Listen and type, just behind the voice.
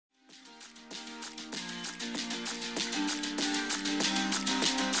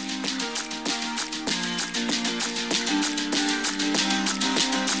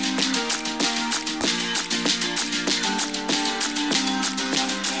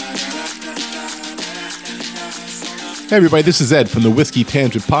Hey everybody, this is Ed from the Whiskey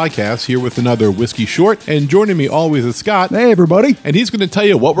Tangent Podcast, here with another Whiskey Short, and joining me always is Scott. Hey everybody. And he's going to tell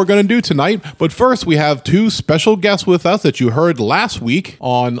you what we're going to do tonight. But first, we have two special guests with us that you heard last week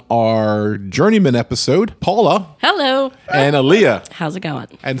on our Journeyman episode, Paula. Hello. And Aaliyah. How's it going?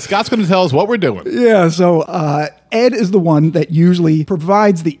 And Scott's going to tell us what we're doing. Yeah, so Ed is the one that usually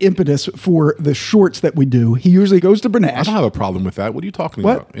provides the impetus for the shorts that we do. He usually goes to I Bernache. don't have a problem with that. What are you talking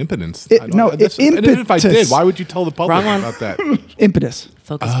What? about? Impotence. Impetus. And if I did, why would you tell the public Wrong one. about that? Impetus.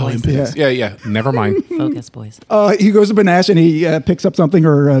 Focus, boys. Impotence. Yeah. Never mind. Focus, boys. He goes to Bernache and he picks up something,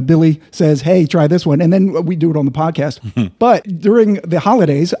 or Billy says, hey, try this one. And then we do it on the podcast. But during the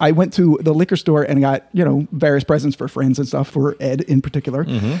holidays, I went to the liquor store and got, various presents for friends and stuff, for Ed in particular.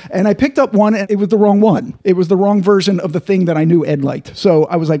 And I picked up one and it was the wrong one. It was the wrong version of the thing that I knew Ed liked. So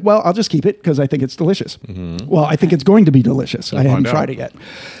I was like, well, I'll just keep it because I think it's delicious. Well, I think it's going to be delicious. I haven't tried it yet.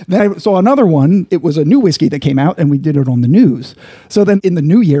 Then I saw another one. It was a new whiskey that came out and we did it on the news. So then in the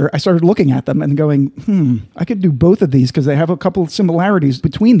new year, I started looking at them and going, I could do both of these because they have a couple of similarities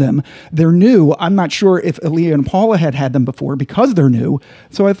between them. They're new. I'm not sure if Aaliyah and Paula had them before because they're new.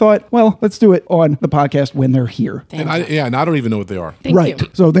 So I thought, well, let's do it on the podcast when they're here. And I don't even know what they are. Thank you.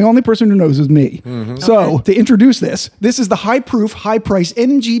 So the only person who knows is me. So to introduce this is the high proof, high price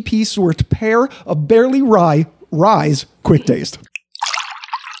MGP sort pair of barley rye Rise Quick Taste.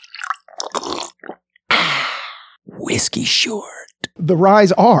 Whiskey Short. The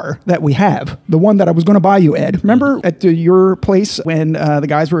Rise R that we have, the one that I was going to buy you, Ed. Remember at your place when the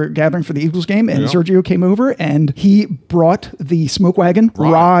guys were gathering for the Eagles game and Sergio came over and he brought the Smoke Wagon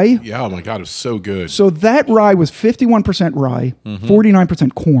rye. Yeah, oh my God, it was so good. So that rye was 51% rye,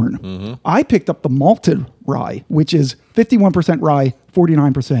 49% corn. I picked up the malted rye, which is 51% rye,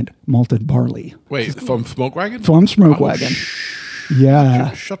 49% malted barley. Wait, from Smoke Wagon? From Smoke Wagon.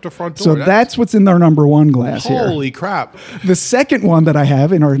 Yeah. Shut the front door. So that's what's in our number one glass here. Holy crap. The second one that I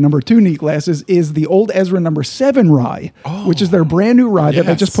have in our number 2 neat glasses is the Old Ezra number 7 rye, which is their brand new rye that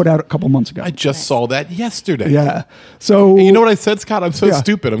they just put out a couple months ago. I just saw that yesterday. Yeah. So And you know what I said, Scott? I'm so Yeah.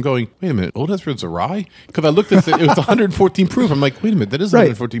 stupid. I'm going, wait a minute, Old Ezra's a rye? Because I looked at it, it was 114 proof. I'm like, wait a minute, that is Right.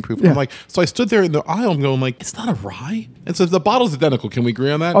 114 proof. Yeah. I'm like, so I stood there in the aisle, I'm going like, it's not a rye. And so the bottle's identical. Can we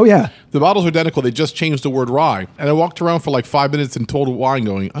agree on that? Oh, yeah. The bottles are identical. They just changed the word rye. And I walked around for like 5 minutes and told wine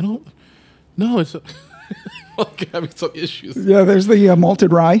going, it's having some issues. yeah, there's the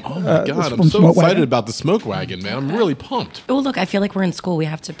malted rye. Oh my God, I'm so excited about the Smoke Wagon, man. I'm really pumped. Oh, look, I feel like we're in school. We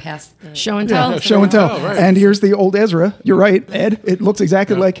have to pass the Show and tell. Show and tell. Oh, right. And here's the Old Ezra. You're right, Ed. It looks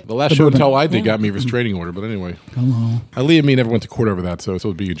exactly like The last show and tell I did got me a restraining order, but anyway. Hello. Aaliyah and me never went to court over that, so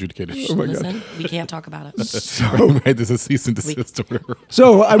it'll be adjudicated. Listen, we can't talk about it. Right, there's a cease and desist order.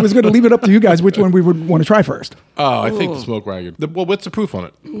 So I was going to leave it up to you guys which one we would want to try first. Oh, I think the Smoke Wagon. Well, what's the proof on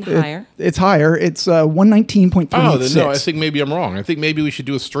it? Higher. It's higher. It's 119.36. Oh, then no, I think maybe I'm wrong. I think maybe we should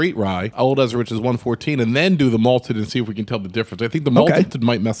do a straight rye, Old Ezra, which is 114, and then do the malted and see if we can tell the difference. I think the malted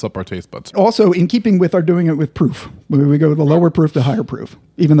might mess up our taste buds. Also, in keeping with our doing it with proof, we go the lower proof to higher proof,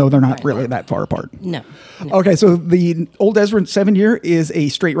 even though they're not really that far apart. No. Okay, so the Old Ezra 7-year is a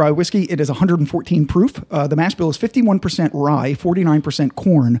straight rye whiskey. It is 114 proof. The mash bill is 51% rye, 49%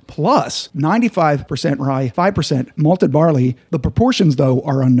 corn, plus 95% rye, 5% malted barley. The proportions, though,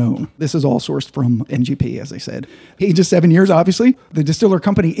 are unknown. This is all sourced from NGP, as I said. Age is 7 years, obviously. The distiller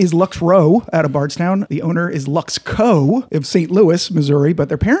company is Lux Row out of Bardstown. The owner is Lux Co. of St. Louis, Missouri, but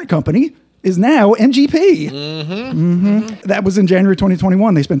their parent company is now MGP. That was in January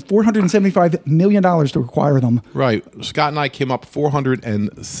 2021. They spent $475 million to acquire them. Right. Scott and I came up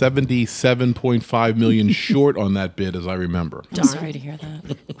 $477.5 million short on that bid, as I remember. I'm sorry to hear that.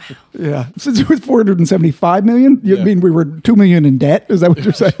 Wow. Yeah. Since it was $475 million, you mean we were $2 million in debt? Is that what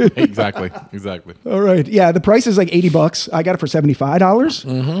you're saying? Exactly. All right. Yeah. The price is like $80. I got it for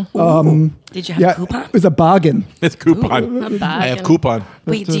 $75. Did you have a coupon? It was a bargain. It's coupon. I have coupon.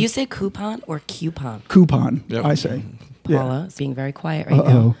 Wait, do you say coupon or coupon? Coupon, Yep. I say. Paula is being very quiet right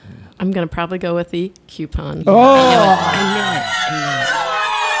now. I'm going to probably go with the coupon. I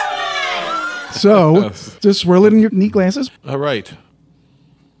knew it. So, just swirl it in your neat glasses. All right.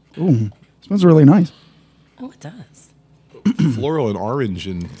 Smells really nice. Oh, it does. Floral and orange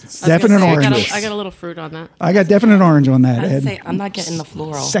and Definite I orange. got a little fruit on that. I got definite orange on that, I'd Ed. say I'm not getting the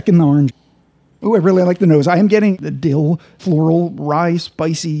floral. Second orange. Oh, I really like the nose. I am getting the dill, floral, rye,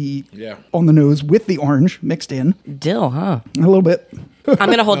 spicy on the nose with the orange mixed in. Dill, huh? A little bit. I'm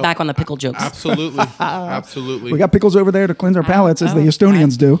going to hold back on the pickle jokes. absolutely. Absolutely. We got pickles over there to cleanse our palates, as the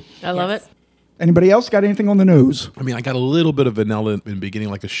Estonians do. I love it. Anybody else got anything on the nose? I mean, I got a little bit of vanilla in the beginning,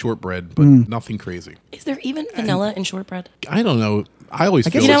 like a shortbread, but nothing crazy. Is there even vanilla in shortbread? I don't know. I always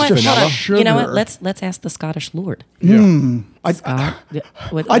feel guess You know it's what? just Hold vanilla. on. You know sugar. what? Let's ask the Scottish Lord. I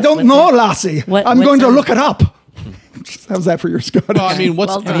What- don't what's know, that? lassie. What- I'm what's going to that? look it up. How's that for your Scottish? Well, I mean, what's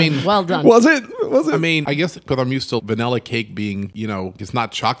Well done. I mean, well done. was it? Was it? I mean, I guess because I'm used to vanilla cake being, it's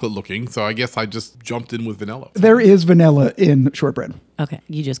not chocolate looking, so I guess I just jumped in with vanilla. There is vanilla in shortbread. Okay,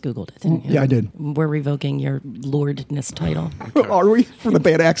 you just Googled it, didn't you? Yeah, I did. We're revoking your lordness title. Are we for the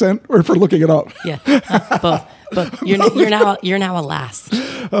bad accent or for looking it up? Yeah, both. But you're now a lass.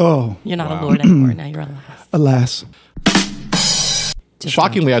 Oh, You're not a lord anymore. Now you're a lass. alas. Just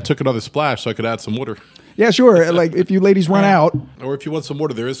Shockingly, I took another splash so I could add some water. Yeah, sure. Like if you ladies run out, Or if you want some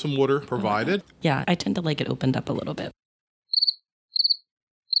water, there is some water provided. Yeah, I tend to like it opened up a little bit.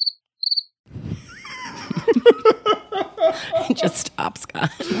 Just stop,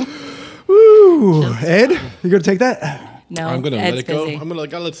 Scott. ooh, Ed, you gonna take that? No, I'm gonna Ed's let it go. busy. I'm gonna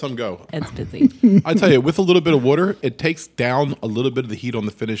gotta let some go. Ed's busy. I tell you, with a little bit of water, it takes down a little bit of the heat on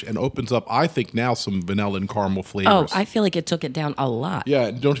the finish and opens up, I think, now some vanilla and caramel flavors. Oh, I feel like it took it down a lot.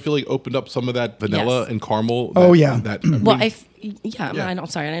 Yeah, don't you feel like it opened up some of that vanilla Yes. and caramel? Oh, yeah. Well, mean, yeah. Yeah. I'm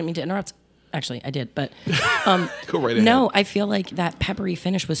sorry, I didn't mean to interrupt. Actually, I did, but go right ahead. no, I feel like that peppery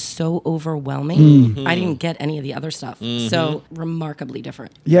finish was so overwhelming. Mm-hmm. I didn't get any of the other stuff. So remarkably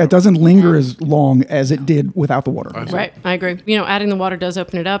different. Yeah, it doesn't linger as long as it did without the water. Right, I agree. Adding the water does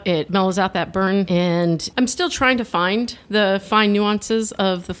open it up. It mellows out that burn, and I'm still trying to find the fine nuances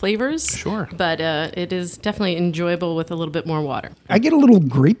of the flavors. Sure. But it is definitely enjoyable with a little bit more water. I get a little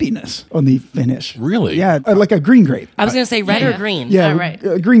grapiness on the finish. Really? Yeah, like a green grape. I was going to say red or Yeah. green. Yeah,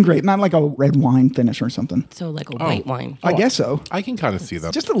 right. Green grape, not like a red wine finish or something. So like a white wine. I guess so. I can kind of see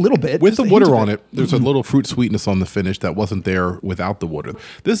that. Just a little bit. With just the a hint water of on it, there's a little fruit sweetness on the finish that wasn't there without the water.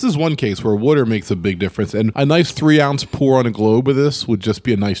 This is one case where water makes a big difference, and a nice 3-ounce pour on a globe of this would just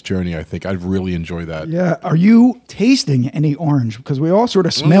be a nice journey. I think I'd really enjoy that. Yeah. Are you tasting any orange? Because we all sort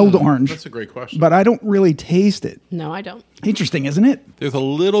of smelled orange. That's a great question. But I don't really taste it. No, I don't. Interesting, isn't it? There's a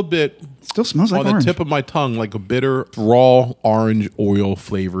little bit Still smells like on the orange. tip of my tongue, like a bitter, raw orange oil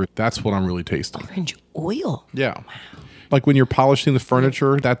flavor. That's what I'm really tasting. Orange oil. Yeah. Like when you're polishing the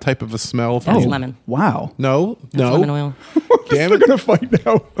furniture, that type of a smell. That's lemon. Wow. No, That's no. lemon oil. Damn We're it. gonna fight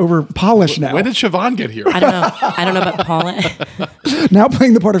now over polish now. When did Siobhan get here? I don't know. I don't know about Paula. Now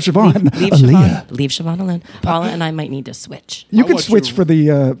playing the part of Siobhan. Leave Aaliyah. Siobhan. Leave Siobhan alone. Paula and I might need to switch. You I could want switch you- for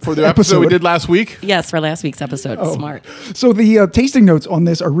the For the episode we did last week? Yes, for last week's episode. Smart. So the tasting notes on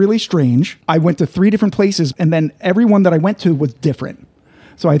this are really strange. I went to 3 different places, and then every one that I went to was different.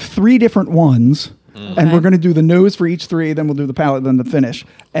 So I have 3 different ones, and we're going to do the nose for each 3, then we'll do the palate, then the finish,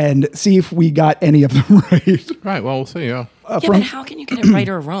 and see if we got any of them right. Right, well, we'll see, yeah. Yeah, but how can you get it right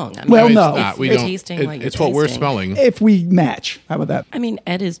or wrong? I mean, Well, It's no. not. We you're don't. tasting what you're It's what we're tasting. smelling. If we match, how about that? I mean,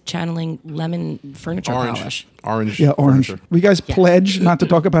 Ed is channeling lemon furniture Orange. polish. Orange. Yeah, orange. furniture. We guys pledge not to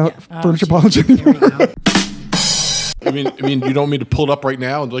talk about Oh, furniture geez. polish Here anymore. we go. I mean, you don't mean to pull it up right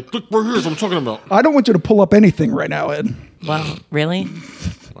now and be like, look, here's what I'm talking about. I don't want you to pull up anything right now, Ed. Well, really?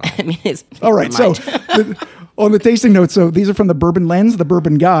 I mean, it's All right, so on the tasting notes, so these are from the Bourbon Lens, the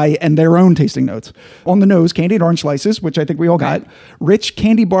Bourbon Guy, and their own tasting notes. On the nose, candied orange slices, which I think we all got. Rich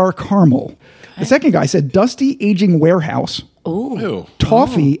candy bar caramel. The second guy said dusty aging warehouse, ooh, Ew.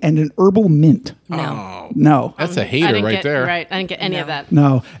 toffee, and an herbal mint. no. No. That's a I hater didn't right get, there. Right, I didn't get any of that.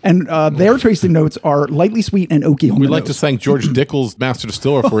 No. And their tasting notes are lightly sweet and oaky on We'd the like to nose. thank George Dickel's master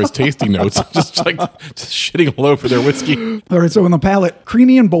distiller for his tasting notes. just shitting all over their whiskey. All right, so on the palate,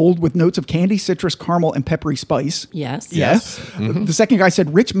 creamy and bold with notes of candy, citrus, caramel, and peppery spice. Yes. Yes. The second guy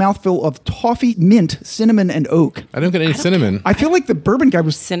said rich mouthful of toffee, mint, cinnamon, and oak. I don't get any cinnamon. I feel like the bourbon guy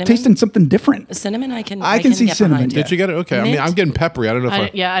was Cinnamon? tasting something different. Cinnamon, I can. I can see get cinnamon, behind. yeah. Did you get it? Okay. I mean, Mint? I'm getting peppery. I don't know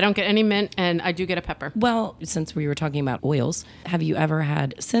if I don't get any mint, and I do get a pepper. Well, since we were talking about oils, have you ever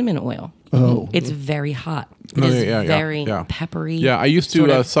had cinnamon oil? Oh, it's very hot. It Oh, is yeah, very yeah. peppery. Yeah, I used to sort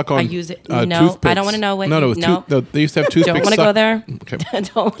of- suck on. I use it. toothpicks. No, I don't want to know what. No, you, no, they used to have toothpicks. don't want to go suck- there. Okay.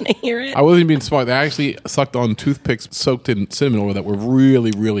 Don't want to hear it. I wasn't being smart. They actually sucked on toothpicks soaked in cinnamon oil that were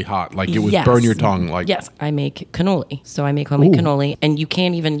really, really hot. Like it would Yes. burn your tongue. Like Yes, I make cannoli. So I make homemade cannoli, and you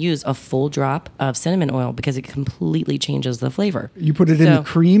can't even use a full drop of cinnamon oil because it completely changes the flavor. You put it in the So-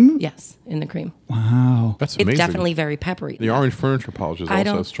 cream? Yes, in the cream. Wow. that's It's amazing. definitely very peppery. The orange furniture polish is I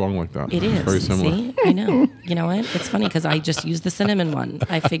also don't- strong like that. It It's is. very similar. See? I know. You know what? It's funny because I just use the cinnamon one.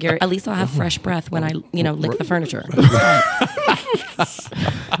 I figure at least I'll have fresh breath when I, lick the furniture.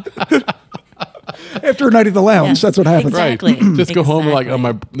 After a night at the lounge, Yes, that's what happens. exactly. Right. Just go home and like,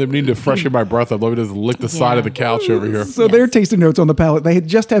 Exactly. I need to freshen my breath. I'd love to just lick the side of the couch over here. So their tasting notes on the palate, they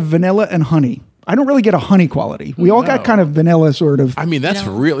just have vanilla and honey. I don't really get a honey quality. We all got kind of vanilla sort of. I mean, that's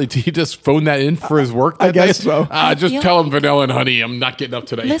really. Did he just phone that in for his work? I guess so. Just tell him vanilla and honey. I'm not getting up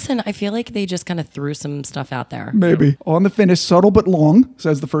today. Listen, I feel like they just kind of threw some stuff out there. Maybe. On the finish, subtle but long,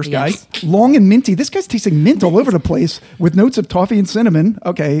 says the first Yes. guy. Long and minty. This guy's tasting mint all over the place with notes of toffee and cinnamon.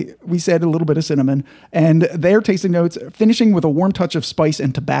 Okay, we said a little bit of cinnamon. And they're tasting notes, finishing with a warm touch of spice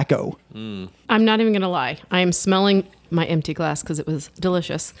and tobacco. I'm not even going to lie. I am smelling my empty glass because it was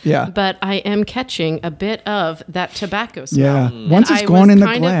delicious. Yeah. But I am catching a bit of that tobacco smell. Yeah. Once And it's I gone was in the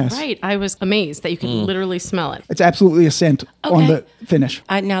kind glass. Right. I was amazed that you could literally smell it. It's absolutely a scent on the finish.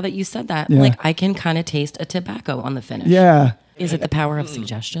 Now that you said that, Yeah. like I can kind of taste a tobacco on the finish. Yeah. Is it the power of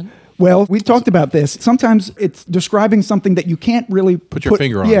suggestion? Well, we've talked about this. Sometimes it's describing something that you can't really Put your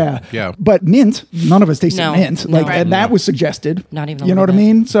finger on. Yeah. Yeah. But mint, none of us tasted No. mint. No. Like, Right. and that was suggested. Not even a You know what I little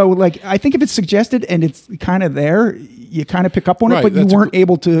bit. mean? So, like, I think if it's suggested and it's kind of there, you kind of pick up on it, Right, but you that's a weren't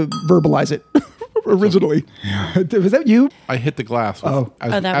able to verbalize it originally. Was that you? I hit the glass. As, Oh,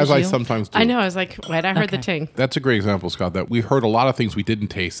 that as was I you? sometimes do. I know. I was like, wait, I heard the Okay. ting. That's a great example, Scott, that we heard a lot of things we didn't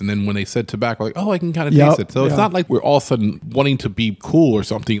taste. And then when they said tobacco, like, oh, I can kind of Yep. taste it. So it's Yeah. not like we're all of a sudden wanting to be cool or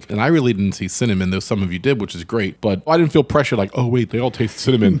something. And I really didn't see cinnamon, though some of you did, which is great. But I didn't feel pressure like, oh, wait, they all taste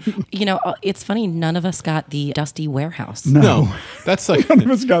cinnamon. You know, it's funny. None of us got the dusty warehouse. No, that's like, None of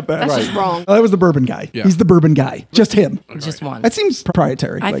us got that. That's just wrong. That was the bourbon guy. Yeah. He's the bourbon guy. Just him. Just one. That seems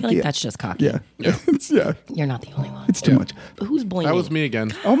proprietary. I feel like yeah. that's just cocky. Yeah. Yeah. You're not the only one. It's too much. Who's blaming? that was me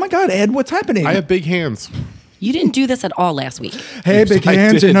again. Oh my God, Ed, what's happening? I have big hands. You didn't do this at all last week. Hey, big I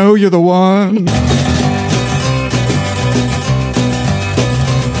hands, you did. know you're the one.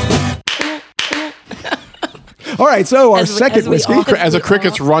 All right, so our As we- second as we whiskey. all- As a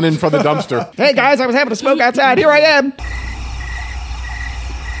cricket's running from the dumpster. Hey guys, I was having a smoke outside. Here I am.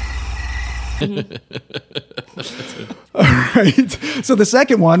 All right. So the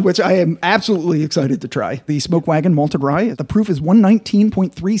second one, which I am absolutely excited to try, the Smoke Wagon Malted Rye. The proof is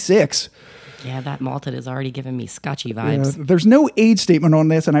 119.36. Yeah, that malted is already giving me scotchy Yeah, vibes. there's no age statement on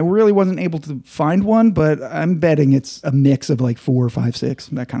this, and I really wasn't able to find one, but I'm betting it's a mix of like 4, 5, 6,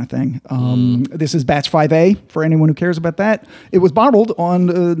 that kind of thing. This is batch 5A for anyone who cares about that. It was bottled on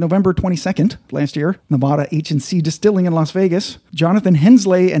November 22nd last year. Nevada H&C Distilling in Las Vegas. Jonathan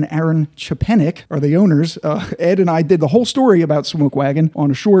Hensley and Aaron Chepenik are the owners. Ed and I did the whole story about Smoke Wagon on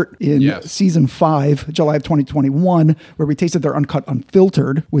a short in Yes. season 5, July of 2021, where we tasted their uncut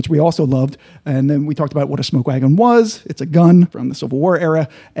unfiltered, which we also loved. And then we talked about what a smoke wagon was. It's a gun from the Civil War era.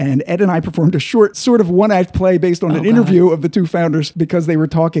 And Ed and I performed a short sort of one-act play based on an interview of the two founders because they were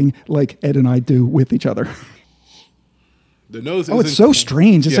talking like Ed and I do with each other. The nose Oh, it's isn't- so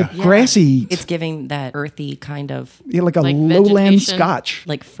strange. It's Yeah. a grassy, It's giving that earthy kind of yeah, like a like lowland vegetation. scotch.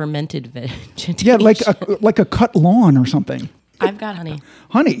 like fermented vegetation. Yeah, like a cut lawn or something. I've got honey.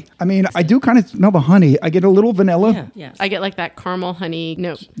 Honey. I mean, I do kind of smell the honey. I get a little vanilla. Yeah, yes. I get like that caramel honey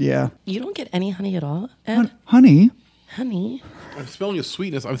note. Yeah. You don't get any honey at all, Ed? Honey. Honey? I'm smelling a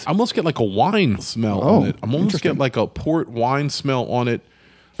sweetness. I almost get like a wine smell Oh, on it. I'm almost get like a port wine smell on it.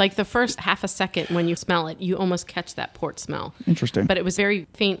 Like the first half a second when you smell it, you almost catch that port smell. Interesting. But it was very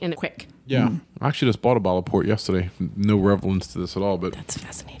faint and quick. Yeah. I actually just bought a bottle of port yesterday. No relevance to this at all, but That's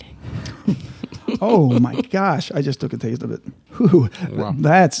fascinating. Oh my gosh. I just took a taste of it. Whew, Wow.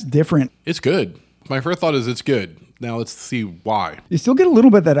 that's different. it's good. My first thought is it's good. Now let's see why. You still get a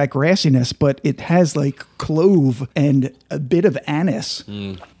little bit of that grassiness, but it has like clove and a bit of anise.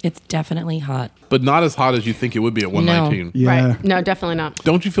 It's definitely hot. But not as hot as you think it would be at 119. Yeah. Right. No, definitely not.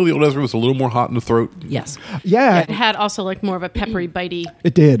 Don't you feel the old Ezra was a little more hot in the throat? Yes. Yeah, It had also like more of a peppery, bitey.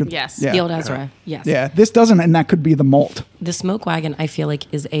 it did. Yes. Yeah. The old Ezra. Yes. Yeah, this doesn't, and that could be the malt. The smoke wagon, I feel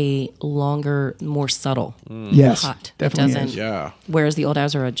like, is a longer, more subtle Yes, hot. definitely It doesn't. is. Yeah. Whereas the old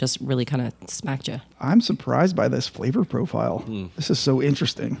Ezra just really kind of smacked you. I'm surprised by this flavor profile. This is so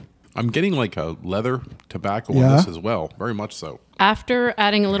interesting. I'm getting like a leather tobacco Yeah? on this as well. Very much so. After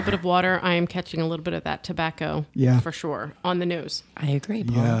adding a little bit of water, I am catching a little bit of that tobacco. Yeah. For sure. On the nose. I agree,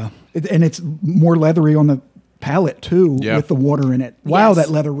 Paul. Yeah, and it's more leathery on the palate too, Yeah. with the water in it. Wow, Yes.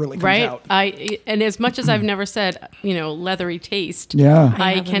 that leather really comes Right? out. And as much as I've never said, leathery taste. Yeah.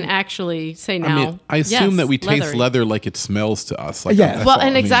 I can actually say now. I mean, I assume yes, that we taste leathery. leather like it smells to us. Like Yeah. that's Well, all. I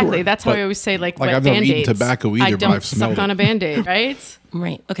and mean, exactly. sure. That's how But I always say, like I've never Band-Aids. eaten tobacco either, I but don't I've smelled suck on it. a Band-Aid, right?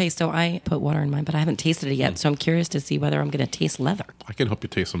 Right. Okay, so I put water in mine, but I haven't tasted it yet. So I'm curious to see whether I'm going to taste leather. I can help you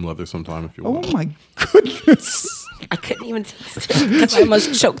taste some leather sometime if you Oh want. my goodness. I couldn't even taste it because I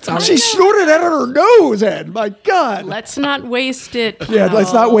almost choked on She it. snorted out of her nose, Ed. My God. Let's not waste it. Yeah,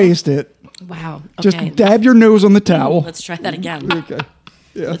 let's not waste it. Wow. Just Okay. dab your nose on the towel. Let's try that again. Okay.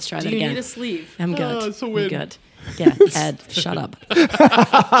 Let's try Do that you again. need a sleeve? I'm good. it's a I'm win. good. Yeah, Ed, shut up.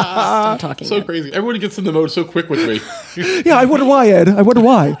 Stop talking. So Ed. crazy. Everybody gets in the mode so quick with me. Yeah, I wonder why, Ed. I wonder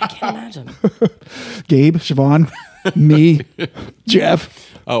why. I can't imagine. Gabe, Siobhan, me, Jeff.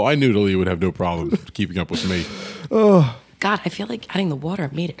 Oh, I knew Leah would have no problem keeping up with me. God, I feel like adding the water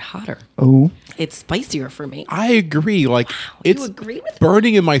made it hotter. Oh, It's spicier for me. I agree. Like it's agree with me?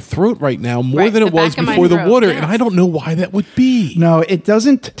 burning in my throat right now more Right, than it the was back of my before the throat, water, yes. and I don't know why that would be. no, it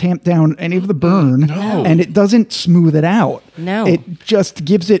doesn't tamp down any of the burn. No. And it doesn't smooth it out. No. It just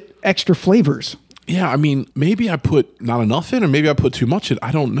gives it extra flavors. Yeah, I mean, maybe I put not enough in, or maybe I put too much in.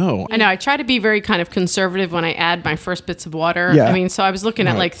 I don't know. I know. I try to be very kind of conservative when I add my first bits of water. Yeah. I mean, so I was looking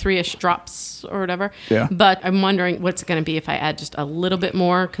at Right. like 3-ish drops or whatever. Yeah. But I'm wondering what's it going to be if I add just a little bit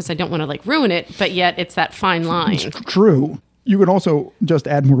more because I don't want to like ruin it, but yet it's that fine line. True. You can also just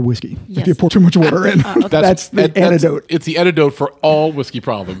add more whiskey if Yes. you pour too much water in. That's the antidote. It's the antidote for all whiskey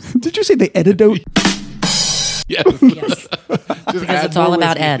problems. Did you say the antidote? Yes. Yes, Just because add it's all more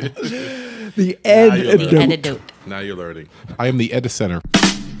about whiskey. Ed. The Now you're antidote. The antidote. Now you're learning. I am the Edicenter.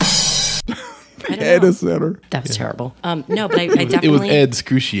 I don't know. Edicenter. That was terrible. No, but I definitely. It was Ed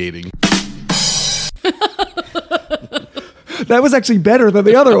excruciating. That was actually better than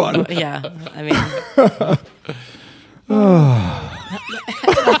the other one. Yeah, I mean.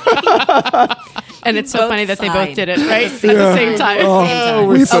 And it's so Both funny that they both sides. did it, right? At the same time. Oh,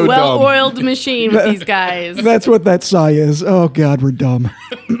 we're A so dumb. well-oiled machine with these guys. That's what that sigh is. Oh, God, we're dumb.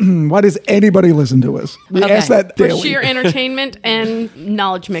 Why does anybody listen to us? We Okay. ask that For daily. sheer entertainment and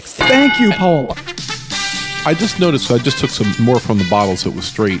knowledge mixed in. Thank you, Paul. I just noticed I just took some more from the bottle so it was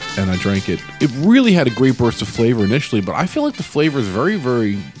straight and I drank it. It really had a great burst of flavor initially, but I feel like the flavor is very,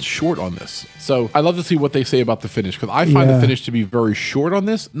 very short on this. So I love to see what they say about the finish because I find Yeah. the finish to be very short on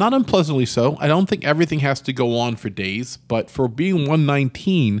this. Not unpleasantly so. I don't think everything has to go on for days, but for being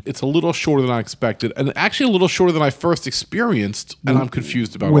 119, it's a little shorter than I expected and actually a little shorter than I first experienced, and I'm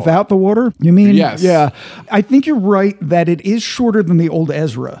confused about all Without the water, you mean? Yes. Yeah. I think you're right that it is shorter than the old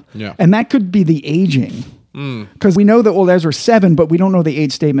Ezra. Yeah. And that could be the aging. Because we know the old Ezra 7, but we don't know the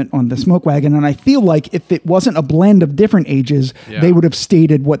age statement on the Smoke Wagon. And I feel like if it wasn't a blend of different ages, Yeah. they would have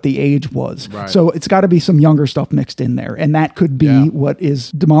stated what the age was. Right. So it's got to be some younger stuff mixed in there. And that could be Yeah. what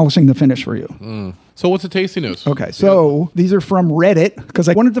is demolishing the finish for you. So what's the tasting notes? Okay, so these are from Reddit because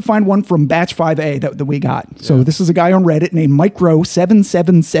I wanted to find one from Batch 5A that we got. So this is a guy on Reddit named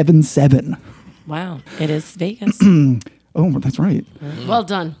Micro7777. Wow, it is Vegas. Oh, that's right. Well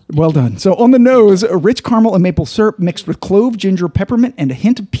done. Well done. So on the nose, a rich caramel and maple syrup mixed with clove, ginger, peppermint, and a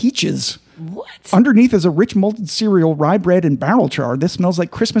hint of peaches. What? Underneath is a rich malted cereal, rye bread, and barrel char. This smells like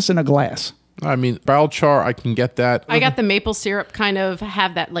Christmas in a glass. I mean, barrel char, I can get that. I got the maple syrup kind of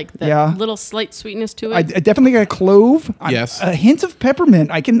have that like the Yeah. little slight sweetness to it. I definitely got clove. Yes. A hint of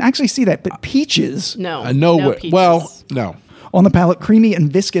peppermint. I can actually see that. But peaches. no. no way. peaches. Well, no. On the palate, creamy and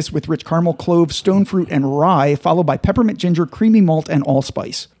viscous with rich caramel, clove, stone fruit, and rye, followed by peppermint, ginger, creamy malt, and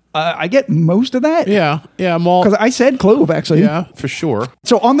allspice. I get most of that. Yeah, I'm all. Because I said clove, actually. Yeah, for sure.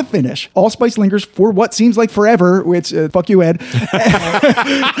 So on the finish, allspice lingers for what seems like forever, which, fuck you, Ed.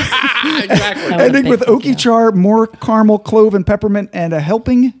 Exactly. That was a Ending big with fuck oaky you. char, more caramel, clove, and peppermint, and a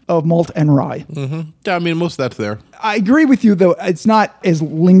helping of malt and rye. Yeah, I mean, most of that's there. I agree with you, though. It's not as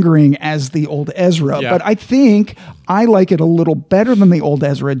lingering as the old Ezra, Yeah. but I think I like it a little better than the old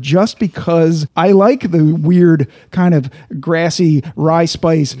Ezra just because I like the weird kind of grassy, rye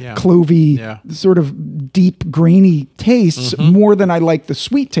spice, Yeah. clovey, Yeah. sort of deep, grainy tastes more than I like the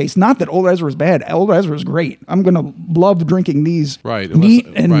sweet taste. Not that old Ezra is bad. Old Ezra is great. I'm going to love drinking these Right, neat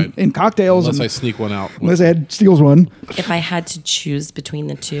unless- and right. in cocktails. Unless and, I sneak one out. unless Ed steals one. If I had to choose between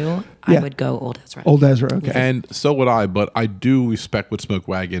the two, Yeah. I would go Old Ezra. Old Ezra, okay. And so would I, but I do respect what Smoke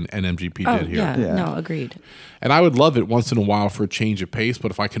Wagon and MGP Oh did here. yeah, Yeah. no, agreed. And I would love it once in a while for a change of pace, but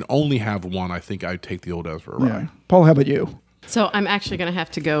if I can only have one, I think I'd take the old Ezra rye. Yeah. Paul, how about you? So I'm actually going to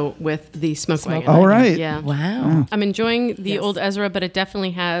have to go with the smoke wagon. All right. Yeah. Wow. I'm enjoying the Yes. old Ezra, but it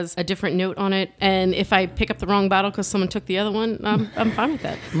definitely has a different note on it. And if I pick up the wrong bottle because someone took the other one, I'm fine with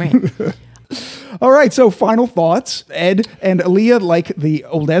that. Right. All right, so final thoughts. Ed and Aaliyah like the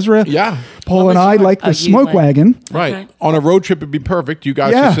old Ezra. Yeah. Paul What and was I your- like the you smoke like- wagon. Right. Okay. On a road trip, it'd be perfect. You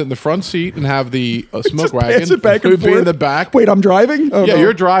guys Yeah. just sit in the front seat and have the smoke Just wagon. pass it back It would and be forth. in the back. Wait, I'm driving? Oh, Yeah, no.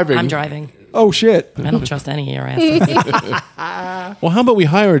 you're driving. I'm driving. Oh, shit. I don't trust any of your asses. Well, how about we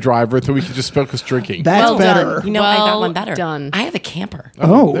hire a driver so we can just focus drinking? That's Well better. done. You know, I got Well one better. done. I have a camper.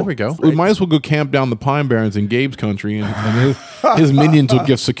 Oh. There we go. We might as well go camp down the Pine Barrens in Gabe's country, and his minions will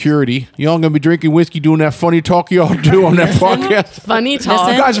give security. Y'all gonna be drinking whiskey, doing that funny talk y'all do on that podcast. Funny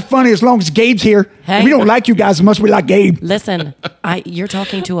talk. You guys are funny as long as Gabe's here. Hey. We don't like you guys as much as we like Gabe. Listen, you're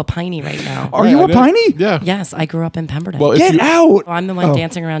talking to a piney right now. Are you a piney? Yeah. Yes, I grew up in Pemberton. Well, if Get you, out. I'm the one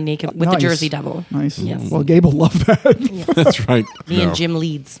dancing around naked with the Nice. Jersey Devil. Nice. Yes. Well, Gabe will love that. that's right. Me No. and Jim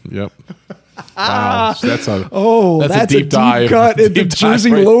Leeds. Yep. Wow, that's a That's a deep dive. cut into Deep dive,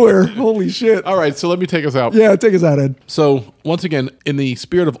 Jersey right? Lure. Holy shit. All right, so let me take us out. Yeah, take us out, Ed. So, once again, in the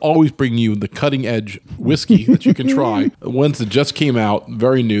spirit of always bringing you the cutting edge whiskey that you can try, ones that just came out,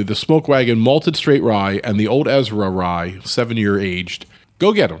 very new, the Smoke Wagon Malted Straight Rye and the Old Ezra Rye, 7-year aged.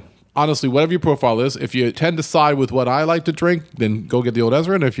 Go get them. Honestly, whatever your profile is, if you tend to side with what I like to drink, then go get the Old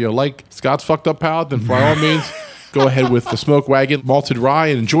Ezra. And if you like Scott's fucked up palate, then by all means, go ahead with the Smoke Wagon Malted Rye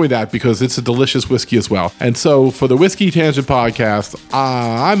and enjoy that because it's a delicious whiskey as well. And so for the Whiskey Tangent Podcast,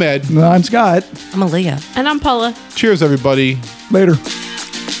 I'm Ed. I'm Scott. I'm Aaliyah. And I'm Paula. Cheers, everybody. Later.